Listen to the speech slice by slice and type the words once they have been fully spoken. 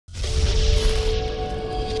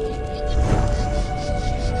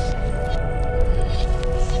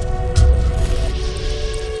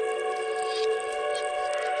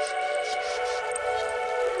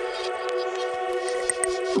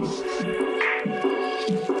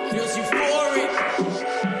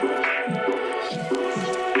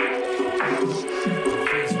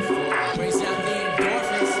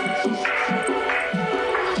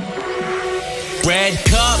Red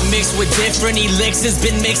cup mixed with different elixirs.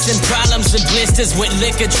 Been mixing problems and blisters with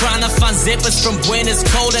liquor, trying to find zippers from when it's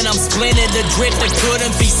cold and I'm splintered. The drifter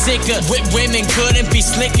couldn't be sicker, with women couldn't be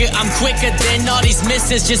slicker. I'm quicker than all these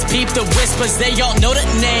misses. Just peep the whispers. They all know the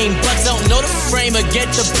name, but don't know the frame or get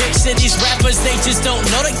the picture. These rappers, they just don't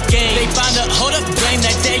know the game. They find a hold up blame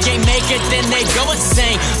that they ain't make it, then they go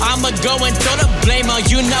insane. I'ma go and throw the blame on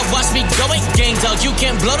you, now watch me go and gang, dog. You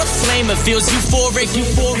can't blow the flame, it feels euphoric.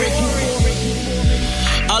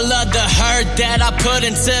 I love the hurt that I put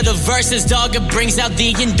into the verses, dog. It brings out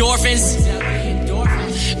the endorphins.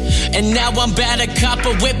 And now I'm about to cop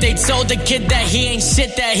a whip. They told the kid that he ain't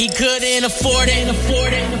shit, that he couldn't afford it.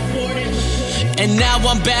 And now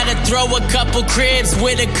I'm about to throw a couple cribs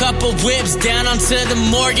with a couple whips down onto the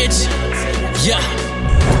mortgage. Yeah,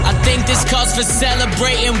 I think this calls for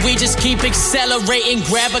celebrating. We just keep accelerating.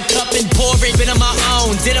 Grab a cup and pour it. Bit on my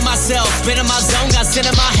own, did it myself. Bit in my zone, got sin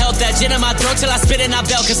in my health. That gin in my throat till I spit and I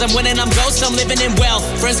belt. Cause I'm winning, I'm ghost, I'm living in wealth.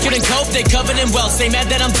 Friends couldn't cope, they covered in wealth. They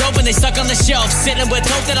mad that I'm dope and they stuck on the shelf. Sitting with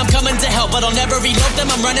hope that I'm coming to help, but I'll never reload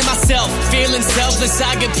them, I'm running myself. Feeling selfless,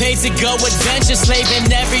 I get paid to go adventure.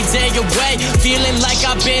 Slaving every day away, feeling like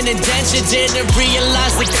I've been indentured. Didn't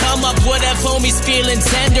realize the come up would have homies feeling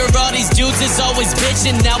tender. All these dudes is always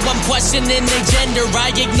bitching. Now I'm questioning their gender, I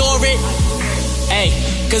ignore it. Hey,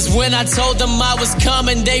 cause when I told them I was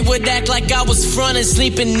coming, they would act like I was frontin'.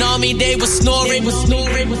 Sleeping on me, they was snoring.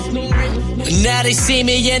 Now they see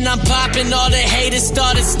me and I'm popping. All the haters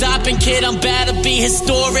started stopping. Kid, I'm about to be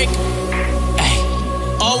historic. Hey,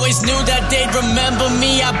 always knew that they'd remember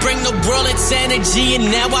me. I bring the world its energy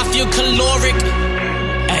and now I feel caloric.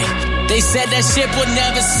 They said that ship would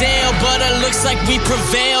never sail, but it looks like we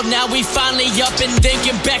prevailed. Now we finally up and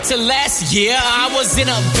thinking back to last year. I was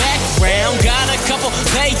in a background, got a couple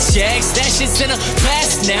paychecks. That shit's in the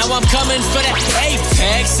past now. I'm coming for that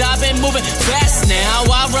apex. I've been moving fast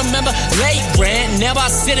now. I remember late rent, now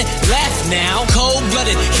I sit and laugh now.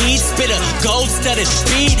 Cold-blooded, heat spitter, gold-studded,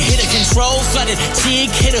 speed hitter, control flooded,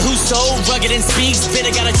 cheek hitter who's so rugged and speaks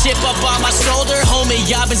bitter. Got a chip up on my shoulder, homie,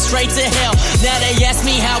 I've been straight to hell. Now they ask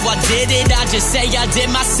me how I did it, I just say I did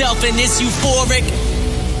myself and it's euphoric.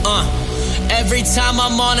 Every time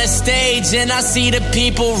I'm on a stage and I see the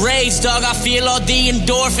people rage, dog, I feel all the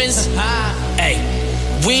endorphins. Hey,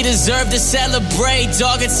 we deserve to celebrate,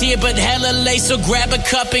 dog, it's here but hella late. So grab a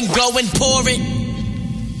cup and go and pour it.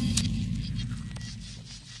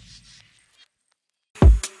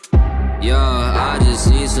 Yo, I just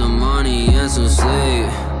need some money and some sleep.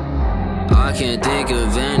 I can't think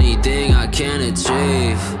of anything I can't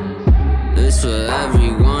achieve. This for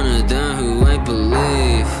every one of them who ain't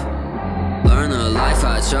believe. Learn the life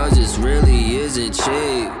I chose just really isn't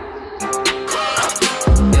cheap.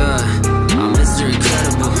 Yeah, I'm Mr.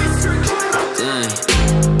 Incredible. Dang,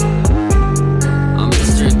 I'm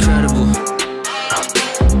Mr. Incredible.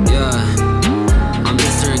 Yeah, I'm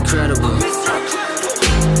Mr. Incredible.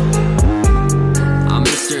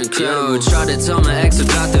 Yo, tried to tell my ex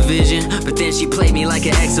about the vision, but then she played me like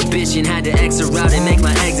an exhibition. Had to X her out and make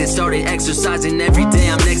my exit. Started exercising every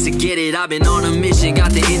day, I'm next to get it. I've been on a mission,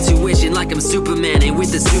 got the intuition like I'm Superman and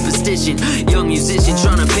with the superstition. Young musician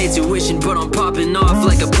trying to pay tuition, but I'm popping off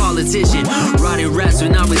like a politician. Writing raps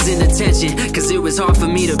when I was in detention, cause it was hard for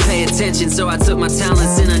me to pay attention. So I took my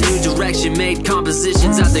talents in a new direction, made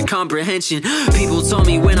compositions out their comprehension. People told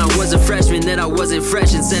me when I was a freshman that I wasn't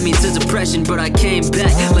fresh and sent me to depression, but I came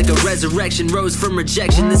back like a resurrection, rose from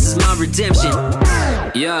rejection. This is my redemption.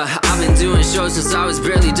 Yeah, I've been doing shows since I was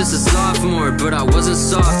barely just a sophomore, but I wasn't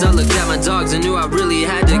soft. I looked at my dogs and knew I really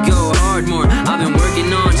had to go hard more. I've been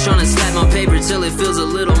working on trying to slap on paper till it feels a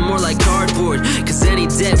little more like cardboard, cause any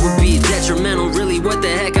debt would be detrimental. Really, what the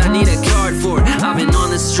heck I need a card for? I've been on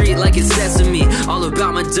the street like it's sesame, all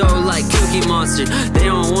about my dough like Cookie Monster. They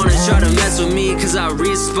don't wanna try to mess with me cause I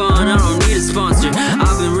respawn, I don't need a sponsor.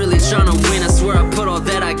 I've been really trying to win, I swear I put all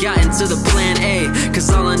that I got into the plan A, cause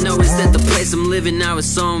all I know is that the place I'm living now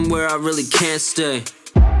is somewhere I really can't stay.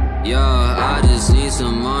 Yo, I just need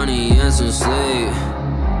some money and some sleep.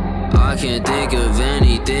 I can't think of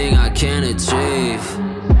anything I can't achieve.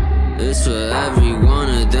 It's for every one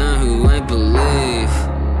of them who ain't believe.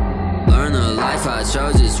 Learn the life I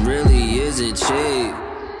chose just really isn't cheap.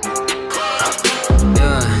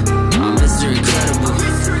 Yeah, I'm Mr. Incredible.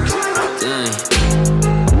 Dang,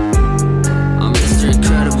 I'm Mr.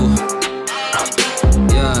 Incredible.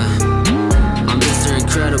 Yeah, I'm Mr.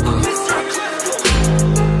 Incredible.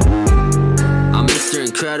 I'm Mr.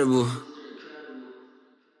 Incredible.